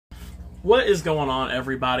What is going on,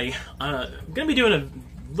 everybody? I'm going to be doing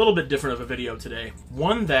a little bit different of a video today.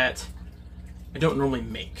 One that I don't normally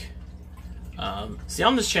make. See,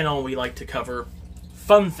 on this channel, we like to cover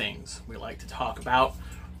fun things. We like to talk about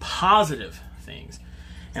positive things.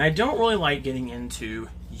 And I don't really like getting into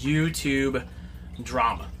YouTube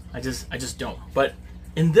drama. I just don't. But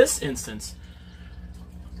in this instance,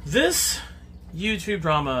 this YouTube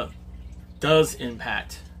drama does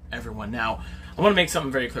impact everyone. Now, I want to make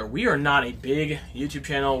something very clear. We are not a big YouTube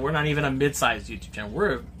channel. We're not even a mid-sized YouTube channel.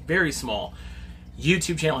 We're a very small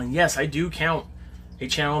YouTube channel. And yes, I do count a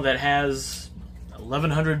channel that has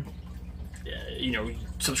 1,100,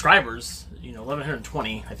 subscribers.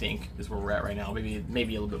 1,120, I think, is where we're at right now.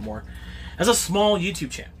 Maybe a little bit more. As a small YouTube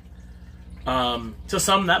channel. To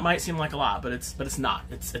some, that might seem like a lot, but it's not.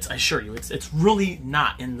 It's I assure you, it's really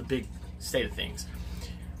not in the big state of things.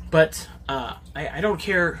 But I don't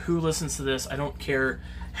care who listens to this. I don't care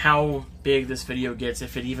how big this video gets,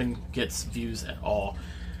 if it even gets views at all.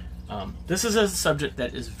 This is a subject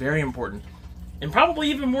that is very important, and probably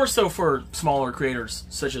even more so for smaller creators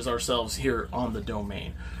such as ourselves here on the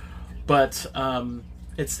domain. But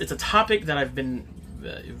it's a topic that I've been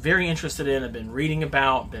very interested in. I've been reading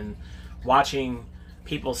about, been watching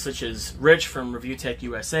people such as Rich from Review Tech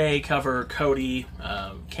USA cover, Cody,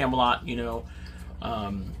 Camelot,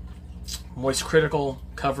 Moist Critical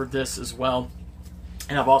covered this as well.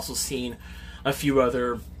 And I've also seen a few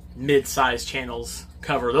other mid-sized channels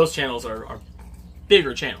cover. Those channels are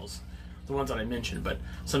bigger channels, the ones that I mentioned, but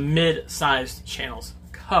some mid-sized channels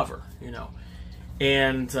cover,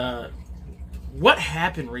 And what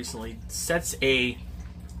happened recently sets I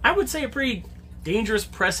would say a pretty dangerous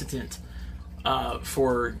precedent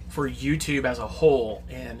for YouTube as a whole.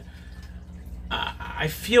 And I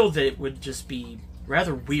feel that it would just be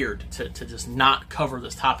rather weird to just not cover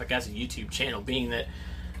this topic as a YouTube channel, being that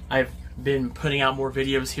I've been putting out more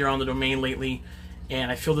videos here on the domain lately, and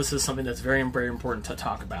I feel this is something that's very, very important to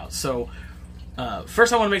talk about. So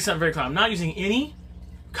first I want to make something very clear. I'm not using any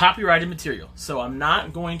copyrighted material, so I'm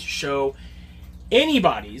not going to show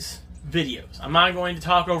anybody's videos. I'm not going to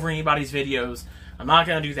talk over anybody's videos. I'm not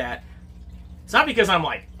going to do that. It's not because I'm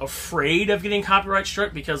like afraid of getting copyright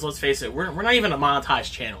struck, because let's face it, we're not even a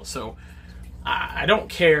monetized channel, so I don't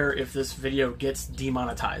care if this video gets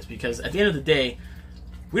demonetized, because at the end of the day,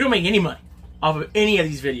 we don't make any money off of any of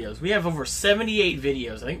these videos. We have over 78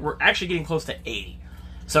 videos. I think we're actually getting close to 80.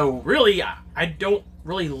 So really, I don't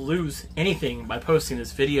really lose anything by posting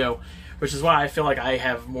this video, which is why I feel like I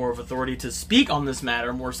have more of authority to speak on this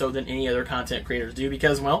matter more so than any other content creators do,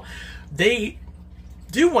 because, well, they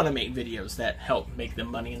do want to make videos that help make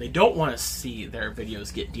them money, and they don't want to see their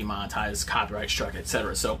videos get demonetized, copyright struck,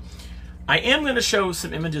 etc. So I am going to show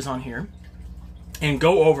some images on here and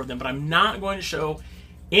go over them, but I'm not going to show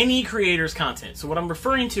any creators' content. So what I'm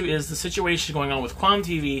referring to is the situation going on with Quam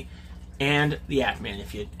TV and the Ackman.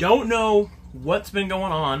 If you don't know what's been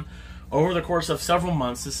going on over the course of several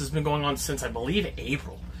months, this has been going on since, I believe,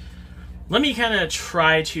 April. Let me kind of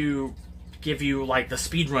try to give you like the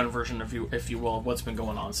speedrun version, if you will, of what's been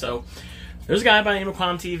going on. So there's a guy by the name of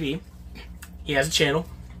Quam TV. He has a channel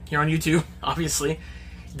here on YouTube, obviously,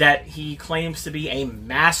 that he claims to be a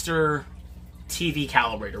master TV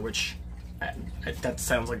calibrator, which that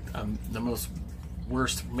sounds like the most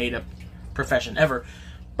worst made-up profession ever.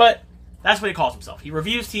 But that's what he calls himself. He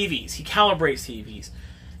reviews TVs. He calibrates TVs.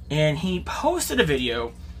 And he posted a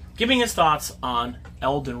video giving his thoughts on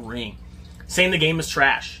Elden Ring, saying the game is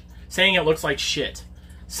trash, saying it looks like shit,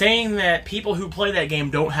 saying that people who play that game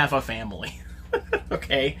don't have a family.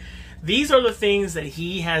 Okay? These are the things that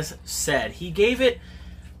he has said. He gave it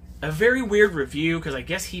a very weird review, because I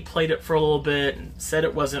guess he played it for a little bit and said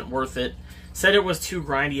it wasn't worth it, said it was too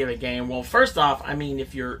grindy of a game. Well, first off, I mean,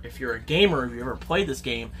 if you're a gamer, if you ever played this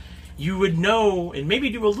game, you would know, and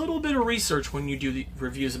maybe do a little bit of research when you do the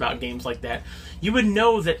reviews about games like that. You would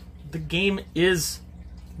know that the game is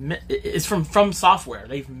from software.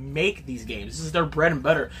 They make these games. This is their bread and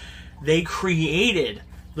butter. They created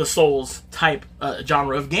the Souls type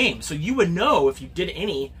genre of game. So you would know, if you did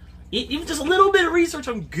even just a little bit of research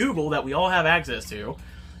on Google that we all have access to,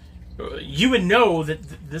 you would know that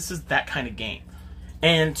this is that kind of game.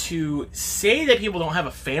 And to say that people don't have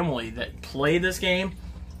a family that play this game,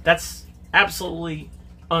 that's absolutely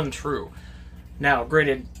untrue. Now,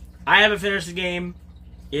 granted, I haven't finished the game.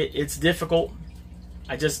 It's difficult.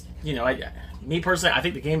 Me personally, I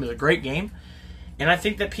think the game is a great game. And I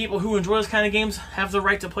think that people who enjoy this kind of games have the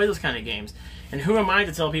right to play those kind of games. And who am I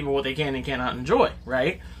to tell people what they can and cannot enjoy,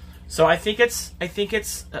 right? So I think it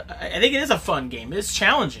is a fun game. It's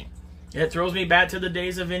challenging. It throws me back to the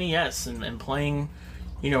days of NES and playing,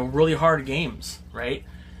 really hard games, right?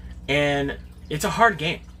 And it's a hard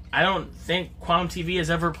game. I don't think Quantum TV has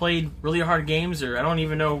ever played really hard games, or I don't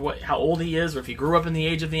even know how old he is, or if he grew up in the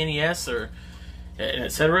age of the NES, or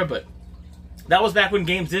etc. But that was back when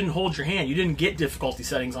games didn't hold your hand. You didn't get difficulty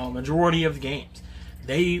settings on the majority of the games.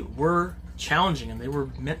 They were challenging, and they were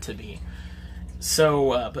meant to be.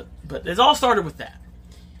 So, but it all started with that.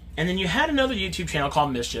 And then you had another YouTube channel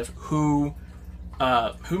called Mischief who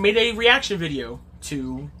made a reaction video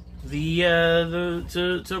to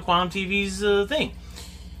to Quantum TV's thing.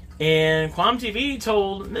 And Quantum TV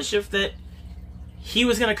told Mischief that he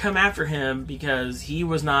was going to come after him because he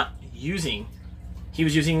was using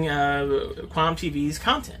Quantum TV's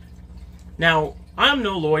content. Now, I'm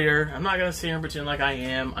no lawyer. I'm not going to sit here and pretend like I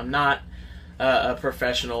am. I'm not a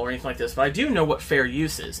professional or anything like this, but I do know what fair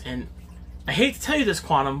use is. And I hate to tell you this,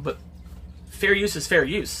 Quantum, but fair use is fair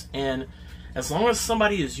use. And as long as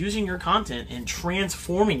somebody is using your content and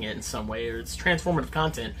transforming it in some way, or it's transformative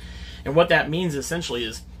content, and what that means essentially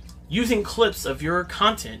is using clips of your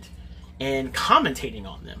content and commentating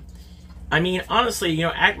on them. I mean, honestly,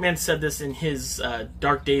 Ackman said this in his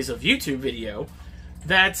Dark Days of YouTube video,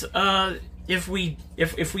 that if we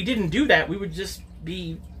didn't do that, we would just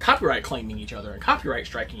be copyright claiming each other and copyright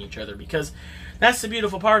striking each other, because that's the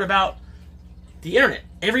beautiful part about the internet.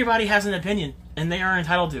 Everybody has an opinion, and they are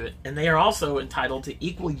entitled to it, and they are also entitled to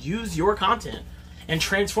equally use your content and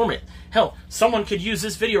transform it. Hell, someone could use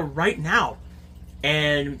this video right now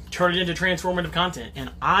and turn it into transformative content,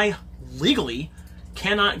 and I legally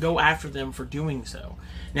cannot go after them for doing so.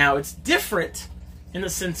 Now, it's different in the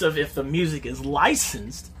sense of if the music is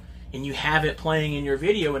licensed and you have it playing in your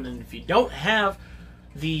video, and then if you don't have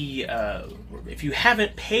if you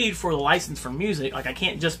haven't paid for the license for music, like I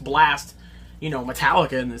can't just blast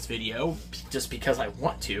Metallica in this video just because I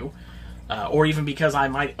want to, or even because I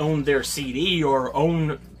might own their CD or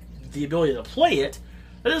own the ability to play it.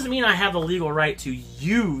 That doesn't mean I have the legal right to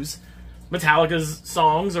use Metallica's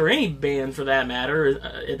songs, or any band for that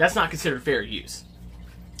matter. That's not considered fair use,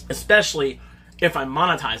 especially if I'm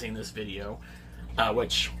monetizing this video,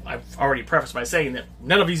 which I've already prefaced by saying that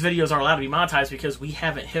none of these videos are allowed to be monetized because we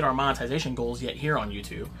haven't hit our monetization goals yet here on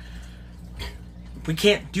YouTube. We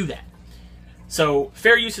can't do that. So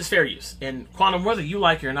fair use is fair use. And Quantum, whether you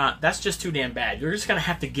like it or not, that's just too damn bad. You're just going to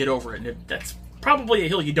have to get over it, and that's probably a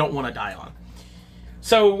hill you don't want to die on.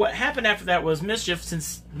 So what happened after that was Mischief,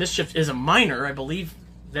 since Mischief is a minor, I believe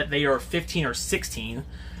that they are 15 or 16,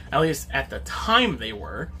 at least at the time they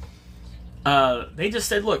were, they just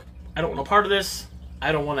said, look, I don't want no part of this.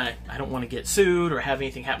 I don't want to get sued or have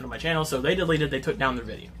anything happen to my channel. So they took down their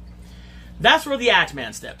video. That's where the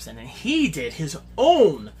Act-Man steps in, and he did his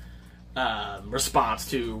own response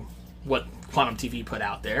to what Quantum TV put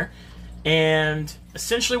out there. And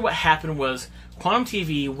essentially what happened was Quantum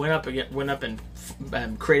TV went up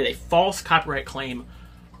and created a false copyright claim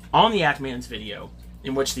on the Act-Man's video,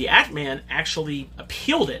 in which the Act-Man actually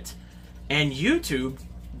appealed it, and YouTube,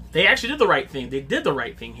 they actually did the right thing. They did the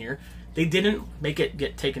right thing here. They didn't make it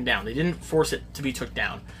get taken down. They didn't force it to be took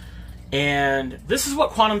down. And this is what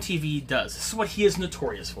Quantum TV does. This is what he is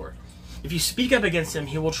notorious for. If you speak up against him,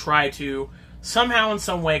 he will try to somehow in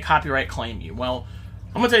some way copyright claim you. Well,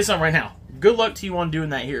 I'm going to tell you something right now. Good luck to you on doing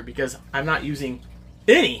that here, because I'm not using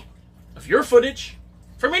any of your footage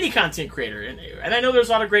from any content creator. And I know there's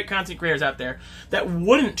a lot of great content creators out there that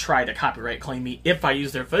wouldn't try to copyright claim me if I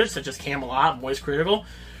use their footage, such as Camelot, Voice Critical,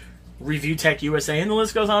 Review Tech USA, and the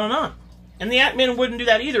list goes on and on. And the Act-Man wouldn't do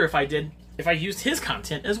that either if I used his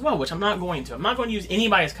content as well, which I'm not going to. I'm not going to use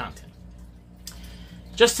anybody's content.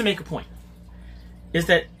 Just to make a point. Is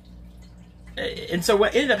that... And so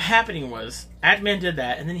what ended up happening was, Act-Man did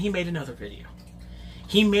that, and then he made another video.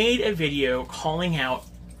 He made a video calling out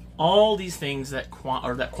all these things that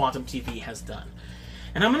Quantum TV has done.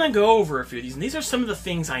 And I'm going to go over a few of these, and these are some of the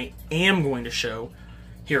things I am going to show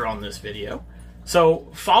here on this video. So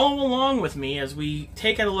follow along with me as we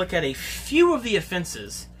take a look at a few of the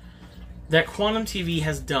offenses that Quantum TV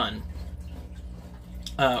has done,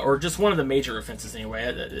 or just one of the major offenses anyway.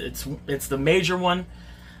 It's the major one.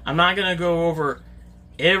 I'm not going to go over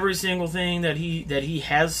every single thing that he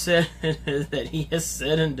has said that he has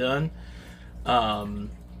said and done,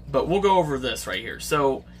 but we'll go over this right here.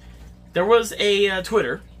 So there was a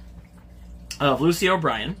Twitter of Lucy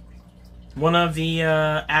O'Brien, one of the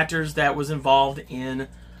actors that was involved in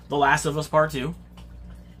The Last of Us Part 2,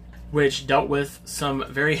 which dealt with some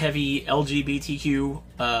very heavy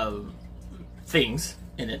LGBTQ things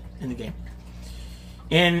in the game.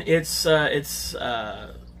 And it's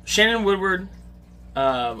Shannon Woodward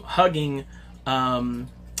hugging, I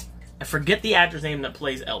forget the actor's name that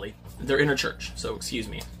plays Ellie. They're in a church, so excuse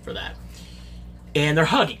me for that. And they're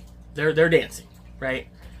hugging. They're dancing, right?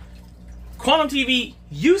 Quantum TV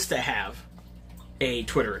used to have a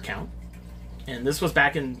Twitter account, and this was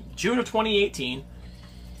back in June of 2018.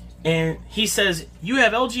 And he says, "You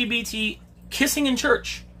have LGBT kissing in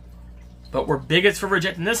church, but we're bigots for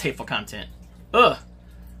rejecting this hateful content. Ugh.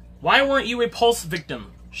 Why weren't you a Pulse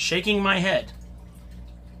victim? Shaking my head.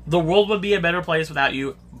 The world would be a better place without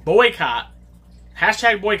you. Boycott.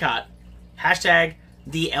 Hashtag boycott. Hashtag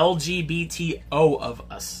the LGBTO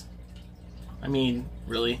of us." I mean,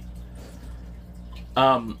 really?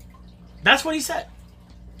 That's what he said.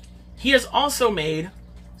 He has also made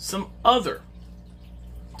some other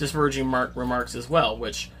disparaging remarks as well,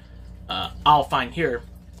 which I'll find here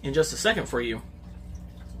in just a second for you.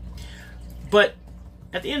 But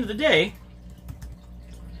at the end of the day,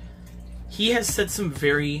 he has said some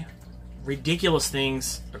very ridiculous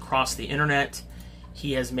things across the internet.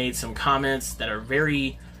 He has made some comments that are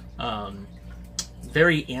very,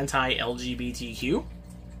 very anti-LGBTQ.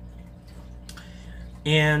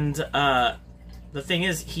 And the thing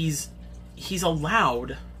is, he's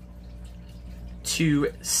allowed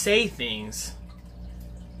to say things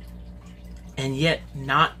and yet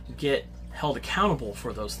not get held accountable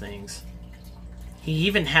for those things. He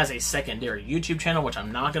even has a secondary YouTube channel, which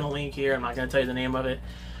I'm not going to link here. I'm not going to tell you the name of it,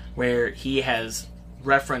 where he has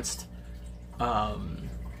referenced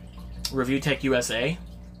Review Tech USA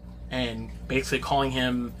and basically calling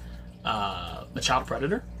him a child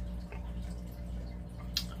predator.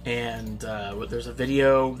 And there's a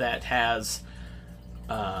video that has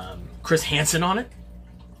Chris Hansen on it.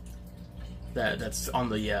 That's on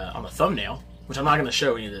the thumbnail, which I'm not going to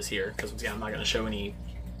show any of this here because I'm not going to show any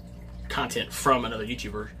content from another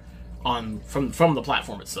YouTuber from the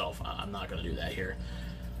platform itself. I'm not going to do that here.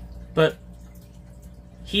 But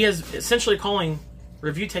he is essentially calling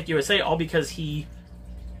Review Tech USA all because he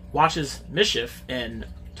watches Mischief and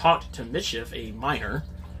talked to Mischief, a minor.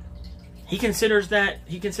 He considers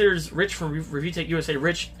Rich from Review Tech USA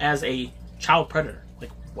Rich as a child predator.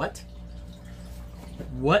 Like, what?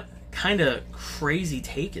 What kind of crazy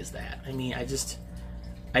take is that? I mean,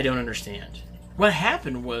 I don't understand. What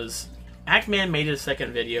happened was Ackman made a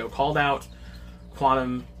second video, called out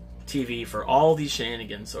Quantum TV for all these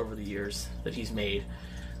shenanigans over the years that he's made.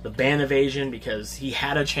 The ban evasion because he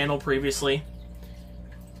had a channel previously,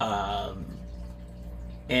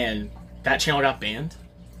 and that channel got banned,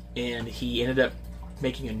 and he ended up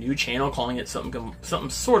making a new channel, calling it something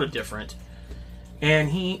sort of different. And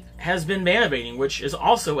he has been ban evading, which is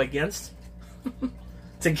also against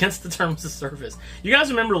it's against the terms of service. You guys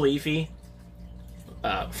remember Leafy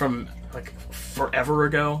from like forever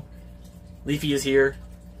ago? Leafy is here,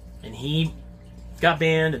 and he got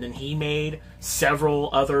banned, and then he made several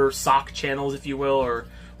other sock channels, if you will, or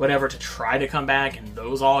whatever, to try to come back, and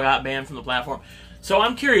those all got banned from the platform. So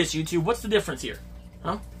I'm curious, YouTube, what's the difference here?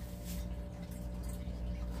 Huh?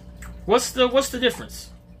 What's the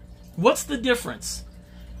difference? What's the difference?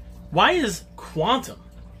 Why is Quantum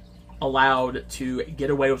allowed to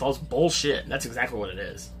get away with all this bullshit? That's exactly what it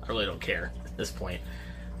is. I really don't care at this point.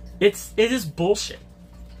 It is bullshit.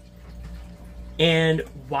 And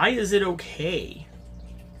why is it okay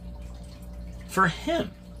for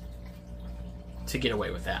him to get away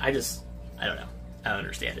with that? I don't know. I don't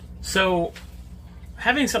understand it. So,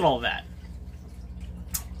 having said all of that,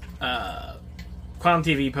 Quantum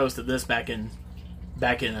TV posted this back in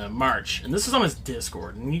March, and this is on his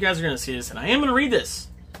Discord, and you guys are going to see this, and I am going to read this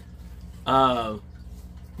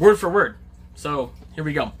word for word. So, here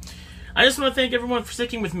we go. "I just want to thank everyone for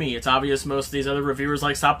sticking with me. It's obvious most of these other reviewers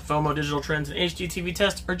like Stop the FOMO, Digital Trends, and HGTV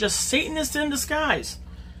Test are just Satanists in disguise.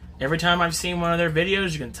 Every time I've seen one of their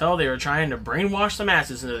videos, you can tell they are trying to brainwash the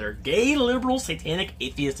masses into their gay, liberal, satanic,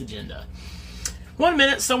 atheist agenda. One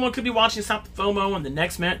minute, someone could be watching Stop the FOMO, and the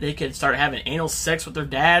next minute, they could start having anal sex with their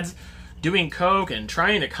dads, doing coke, and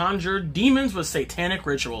trying to conjure demons with satanic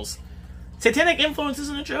rituals. Satanic influence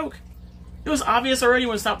isn't a joke. It was obvious already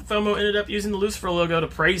when Stop the FOMO ended up using the Lucifer logo to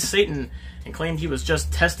praise Satan and claimed he was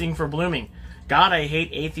just testing for blooming. God, I hate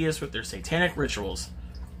atheists with their satanic rituals.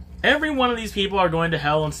 Every one of these people are going to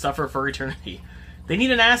hell and suffer for eternity. They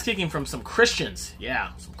need an ass-kicking from some Christians.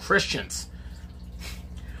 Yeah, some Christians.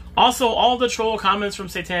 Also, all the troll comments from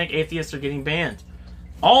satanic atheists are getting banned.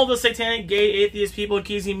 All the satanic gay atheist people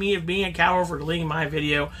accusing me of being a coward for deleting my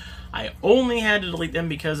video. I only had to delete them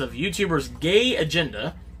because of YouTubers' gay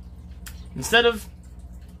agenda. Instead of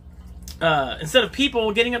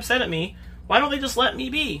people getting upset at me, why don't they just let me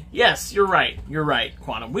be? Yes, you're right. You're right,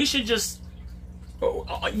 Quantum. We should just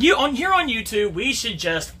here on YouTube, we should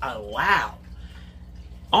just allow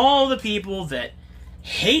all the people that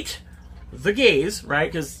hate the gays,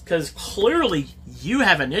 right? Because clearly you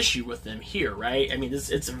have an issue with them here, right? I mean,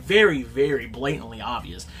 it's very, very blatantly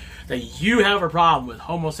obvious that you have a problem with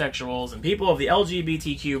homosexuals and people of the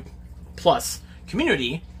LGBTQ plus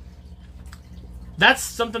community. That's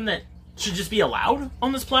something that should just be allowed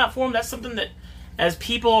on this platform. That's something that, as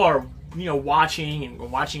people are, you know,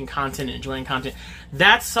 watching content and enjoying content,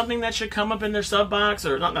 that's something that should come up in their sub box,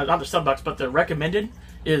 or not their sub box, but the recommended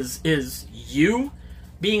is you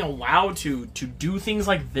being allowed to do things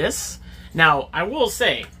like this. Now, I will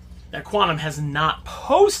say that Quantum has not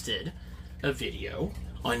posted a video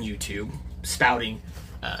on YouTube spouting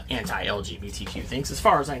anti-LGBTQ things, as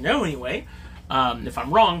far as I know anyway. If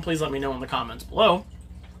I'm wrong, please let me know in the comments below.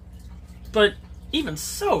 But even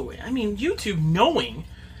so, I mean, YouTube knowing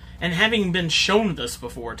and having been shown this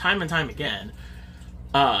before time and time again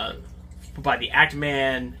by the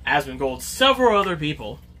Actman, Asmongold, several other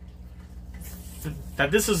people,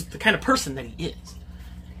 that this is the kind of person that he is,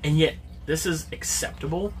 and yet this is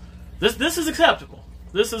acceptable. This is acceptable.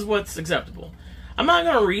 This is what's acceptable. I'm not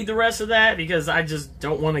going to read the rest of that because I just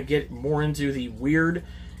don't want to get more into the weird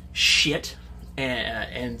shit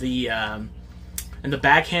and the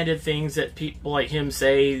backhanded things that people like him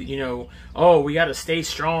say. You know, oh, we got to stay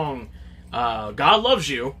strong. God loves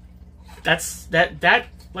you. That's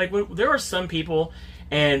like, when there are some people,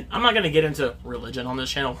 and I'm not going to get into religion on this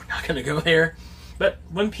channel. We're not going to go there. But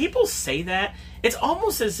when people say that, it's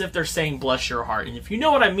almost as if they're saying bless your heart. And if you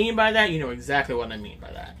know what I mean by that, you know exactly what I mean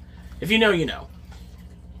by that. If you know, you know.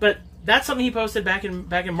 But that's something he posted back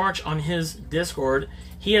in March on his Discord.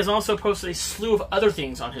 He has also posted a slew of other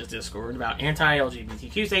things on his Discord about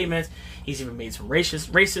anti-LGBTQ statements. He's even made some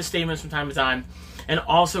racist statements from time to time. And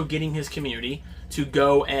also getting his community to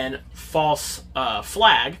go and false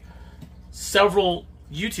flag several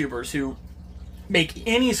YouTubers who make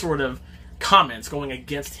any sort of comments going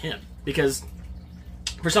against him, because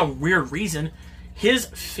for some weird reason his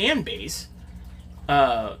fan base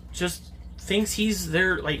just thinks he's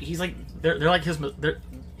their he's like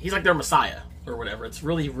their messiah or whatever. It's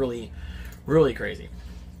really, really, really crazy.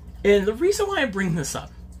 And the reason why I bring this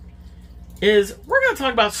up is we're going to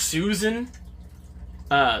talk about YouTube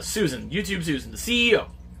Susan, the CEO.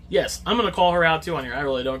 Yes, I'm going to call her out too on here. I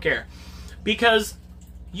really don't care, because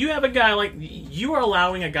you have a guy like, you are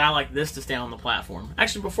allowing a guy like this to stay on the platform.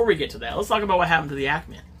 Actually, before we get to that, let's talk about what happened to the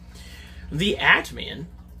Actman. The Actman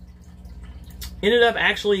ended up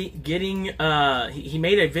actually getting, he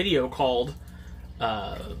made a video called,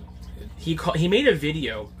 he made a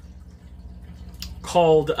video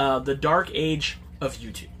called The Dark Age of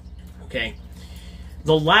YouTube. Okay?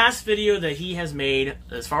 The last video that he has made,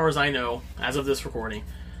 as far as I know, as of this recording,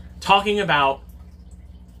 talking about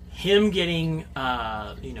him getting,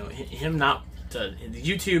 you know, him not,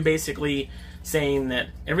 YouTube basically saying that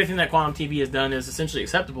everything that Quantum TV has done is essentially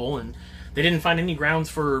acceptable, and they didn't find any grounds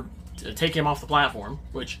for taking him off the platform,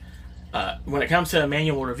 which, when it comes to a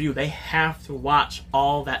manual review, they have to watch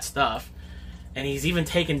all that stuff. And he's even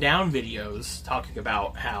taken down videos talking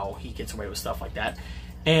about how he gets away with stuff like that.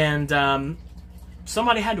 And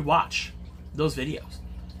somebody had to watch those videos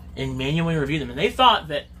and manually review them. And they thought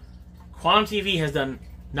that Quantum TV has done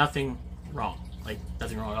nothing wrong. Like,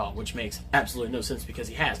 nothing wrong at all, which makes absolutely no sense because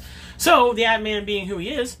he has. So, the Adman, being who he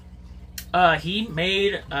is, he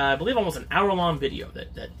made, I believe, almost an hour-long video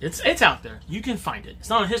that it's out there. You can find it. It's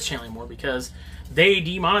not on his channel anymore because they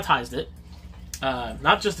demonetized it.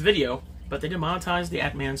 Not just the video, but they demonetized the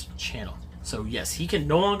Atman's channel. So yes, he can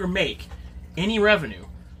no longer make any revenue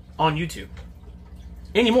on YouTube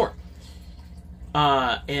anymore.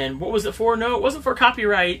 And what was it for? No, it wasn't for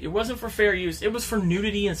copyright. It wasn't for fair use. It was for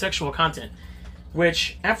nudity and sexual content.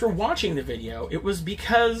 Which, after watching the video, it was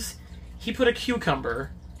because he put a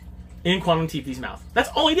cucumber in Quantum TV's mouth. That's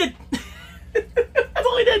all he did. That's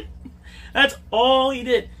all he did. That's all he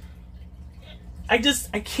did. I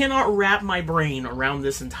cannot wrap my brain around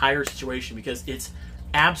this entire situation because it's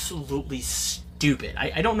absolutely stupid.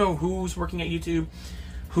 I don't know who's working at YouTube,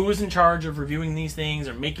 who's in charge of reviewing these things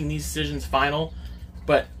or making these decisions final,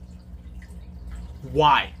 but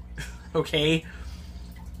why? Okay?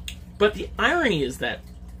 But the irony is that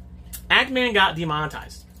Actman got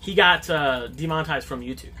demonetized. He got demonetized from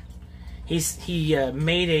YouTube. He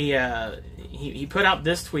made a he put out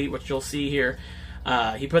this tweet, which you'll see here.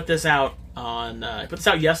 He put this out on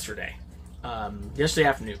yesterday, yesterday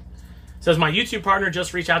afternoon. It says, my YouTube partner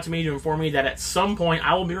just reached out to me to inform me that at some point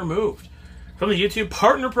I will be removed from the YouTube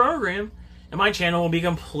partner program and my channel will be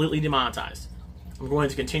completely demonetized. I'm going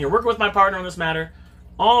to continue working with my partner on this matter.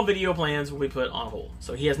 All video plans will be put on hold.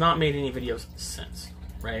 So he has not made any videos since,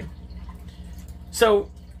 right?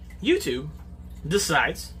 So YouTube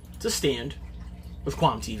decides to stand with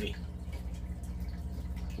Quantum TV,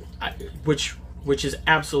 which is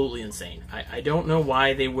absolutely insane. I don't know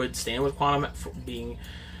why they would stand with Quantum for being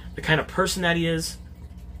the kind of person that he is.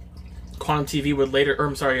 Quantum TV would later, or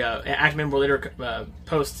I'm sorry, Ackman would later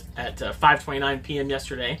post at 5:29 p.m.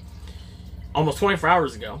 yesterday, almost 24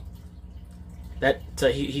 hours ago, that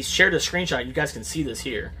he shared a screenshot. You guys can see this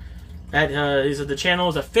here. That he said the channel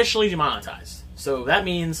is officially demonetized. So that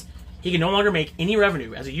means he can no longer make any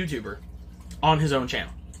revenue as a YouTuber on his own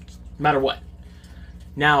channel, no matter what.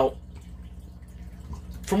 Now,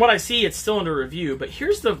 from what I see, it's still under review. But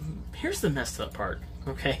here's the messed up part.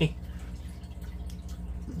 Okay.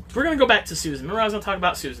 We're going to go back to Susan. Remember I was going to talk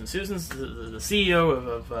about Susan. Susan's the CEO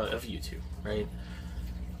of YouTube, right?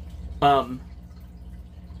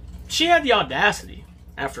 She had the audacity,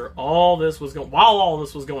 after all this was while all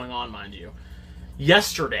this was going on, mind you,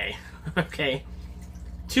 yesterday, okay,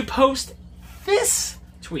 to post this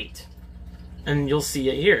tweet. And you'll see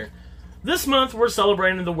it here. This month, we're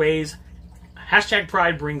celebrating the ways hashtag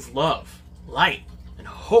Pride brings love, light, and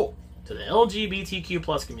hope to the LGBTQ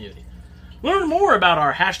plus community. Learn more about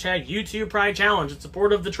our hashtag YouTube Pride Challenge in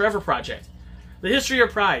support of the Trevor Project, the history of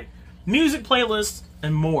Pride, music playlists,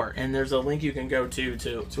 and more. And there's a link you can go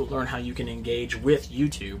to learn how you can engage with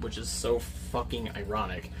YouTube, which is so fucking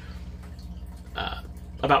ironic,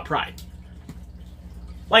 about Pride.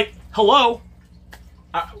 Like, hello?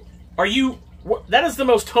 Are you... That is the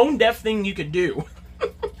most tone-deaf thing you could do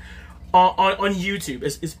on YouTube.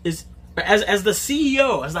 Is as the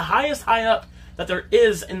CEO, as the highest high up that there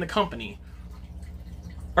is in the company.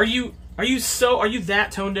 Are you that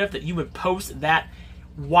tone deaf that you would post that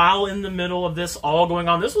while in the middle of this all going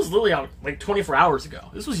on? This was literally out like 24 hours ago.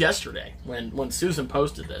 This was yesterday when Susan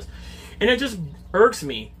posted this, and it just irks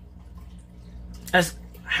me as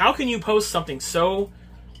how can you post something so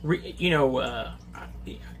you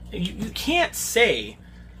can't say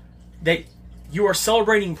that you are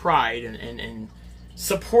celebrating Pride and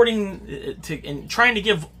supporting and trying to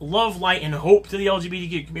give love, light, and hope to the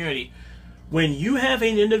LGBTQ community when you have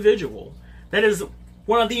an individual that is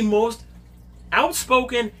one of the most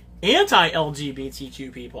outspoken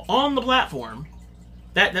anti-LGBTQ people on the platform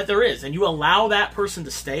that there is, and you allow that person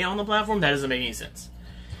to stay on the platform. That doesn't make any sense.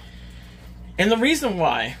 And the reason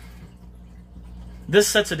why this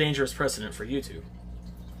sets a dangerous precedent for YouTube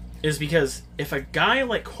is because if a guy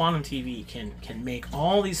like Quantum TV can make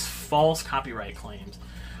all these false copyright claims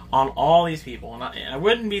on all these people, and I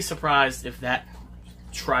wouldn't be surprised if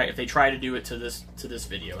they try to do it to this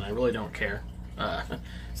video, and I really don't care.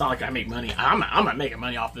 It's not like I make money. I'm not making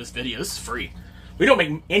money off this video. This is free. We don't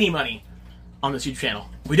make any money on this YouTube channel.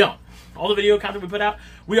 We don't. All the video content we put out,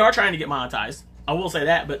 we are trying to get monetized. I will say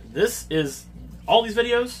that, but this is all these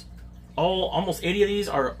videos. Almost 80 of these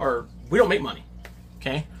are we don't make money.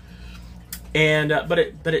 Okay. And but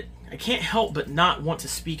I can't help but not want to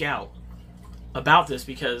speak out about this,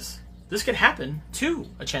 because this could happen to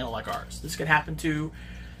a channel like ours. This could happen to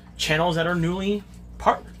channels that are newly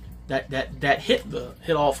partnered, that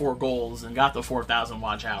hit all 4 goals and got the 4,000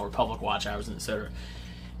 watch hour, public watch hours, and etc.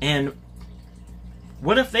 And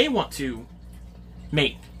what if they want to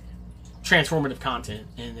make transformative content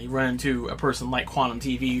and they run into a person like Quantum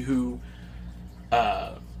TV who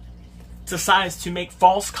decides to make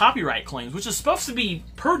false copyright claims, which is supposed to be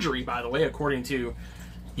perjury, by the way, according to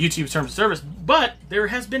YouTube's terms of service. But there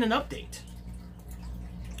has been an update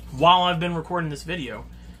while I've been recording this video,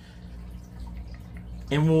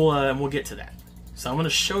 and we'll get to that. So I'm going to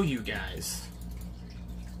show you guys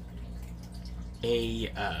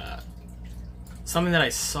something that I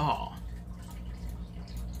saw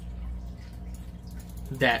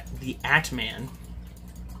that the Atman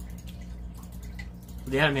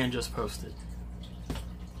just posted,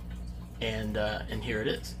 and here it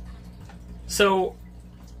is. So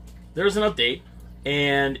there's an update,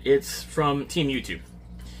 and it's from Team YouTube,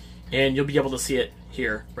 and you'll be able to see it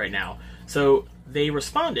here right now. So they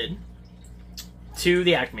responded to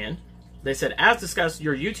the Ackman. They said, as discussed,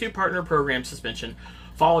 your YouTube partner program suspension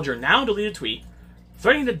followed your now deleted tweet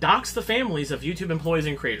threatening to dox the families of YouTube employees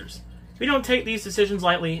and creators. We don't take these decisions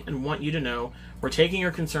lightly and want you to know we're taking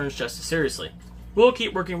your concerns just as seriously. We'll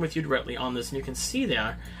keep working with you directly on this, and you can see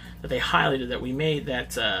there that they highlighted that we made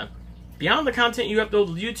that beyond the content you upload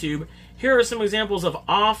to YouTube, here are some examples of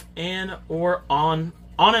on and or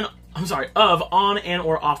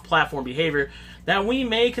off platform behavior that we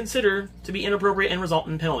may consider to be inappropriate and result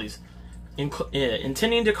in penalties,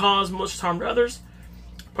 intending to cause malicious harm to others,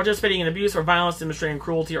 participating in abuse or violence, demonstrating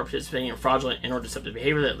cruelty, or participating in fraudulent and or deceptive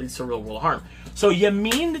behavior that leads to real world harm. So you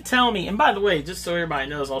mean to tell me, and by the way, just so everybody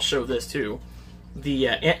knows, I'll show this too. the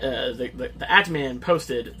admin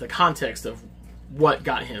posted the context of what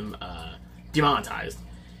got him demonetized.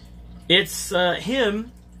 It's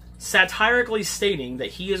him satirically stating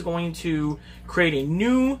that he is going to create a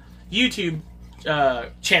new YouTube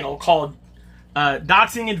channel called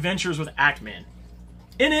Doxing Adventures with Actman.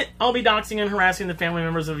 In it, I'll be doxing and harassing the family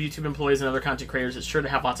members of YouTube employees and other content creators. It's sure to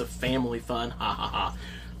have lots of family fun. Ha ha ha.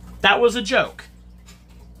 That was a joke.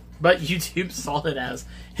 But YouTube saw it as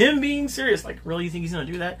him being serious. Like, really, you think he's going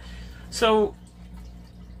to do that? So,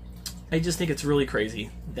 I just think it's really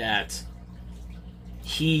crazy that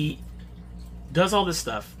he does all this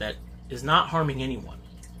stuff that is not harming anyone.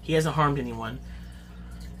 He hasn't harmed anyone.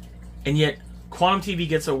 And yet, Quantum TV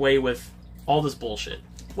gets away with all this bullshit.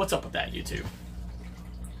 What's up with that, YouTube?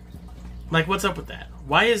 Like, what's up with that?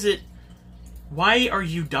 Why are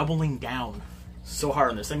you doubling down so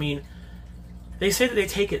hard on this? I mean, they say that they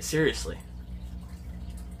take it seriously.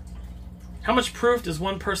 How much proof does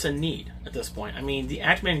one person need at this point? I mean, the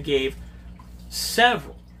Actman gave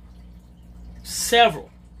several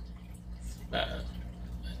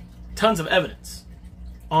tons of evidence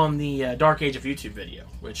on the Dark Age of YouTube video,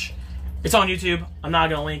 which it's on YouTube. I'm not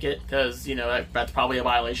going to link it because, you know, that's probably a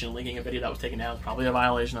violation. Linking a video that was taken down is probably a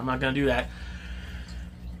violation. I'm not going to do that.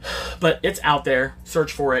 But it's out there.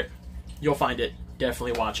 Search for it. You'll find it.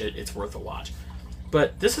 Definitely watch it. It's worth a watch.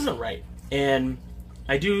 But this isn't right. And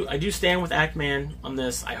I do stand with Actman on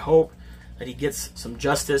this. I hope that he gets some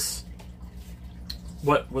justice.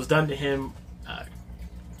 What was done to him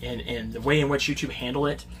and the way in which YouTube handle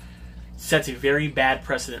it sets a very bad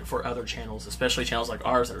precedent for other channels, especially channels like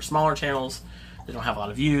ours that are smaller channels. They don't have a lot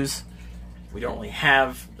of views. We don't really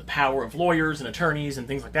have the power of lawyers and attorneys and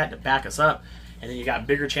things like that to back us up. And then you got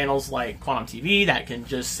bigger channels like Quantum TV that can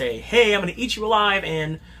just say, hey, I'm going to eat you alive,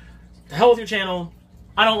 and the hell with your channel.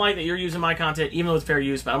 I don't like that you're using my content, even though it's fair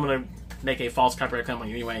use, but I'm going to make a false copyright claim on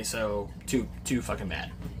you anyway, so too fucking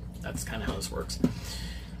bad. That's kind of how this works.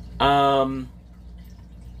 So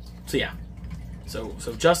yeah. So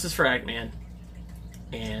justice for Actman,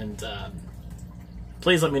 and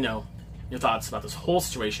please let me know your thoughts about this whole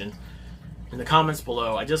situation in the comments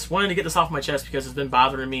below. I just wanted to get this off my chest because it's been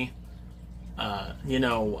bothering me. I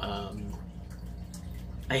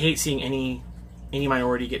hate seeing any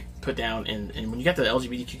minority get put down, and when you get the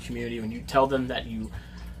LGBTQ community, when you tell them that you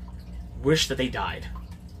wish that they died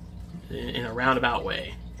in a roundabout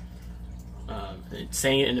way,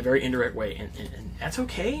 saying it in a very indirect way, and that's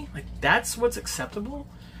okay. Like, that's what's acceptable,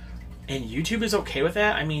 and YouTube is okay with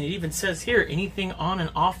that. I mean, it even says here, anything on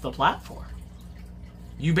and off the platform.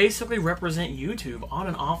 You basically represent YouTube on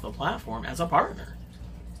and off the platform as a partner,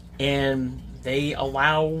 and they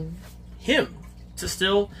allow him to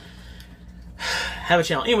still have a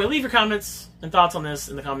channel. Anyway, leave your comments and thoughts on this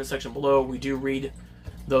in the comment section below. We do read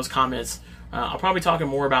those comments. I'll probably be talking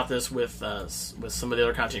more about this with some of the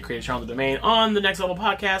other content creators here on the domain on the Next Level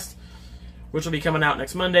podcast, which will be coming out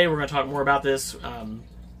next Monday. We're going to talk more about this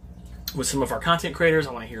with some of our content creators.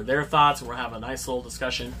 I want to hear their thoughts. We'll have a nice little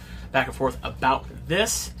discussion back and forth about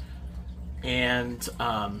this. And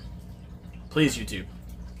please, YouTube,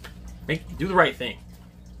 do the right thing.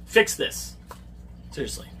 Fix this.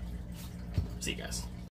 Seriously. See you guys.